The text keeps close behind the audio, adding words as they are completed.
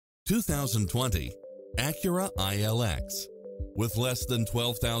2020 Acura ILX. With less than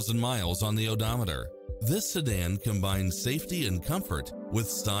 12,000 miles on the odometer, this sedan combines safety and comfort with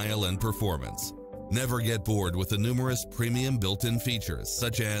style and performance. Never get bored with the numerous premium built-in features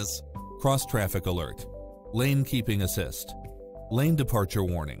such as cross-traffic alert, lane keeping assist, lane departure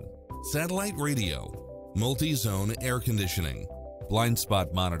warning, satellite radio, multi-zone air conditioning, blind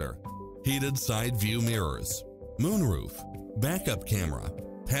spot monitor, heated side view mirrors, moonroof, backup camera,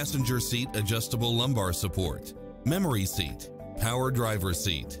 passenger seat adjustable lumbar support, memory seat, power driver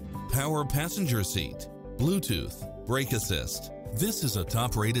seat, power passenger seat, Bluetooth, brake assist. This is a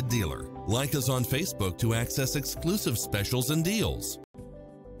top-rated dealer. Like us on Facebook to access exclusive specials and deals.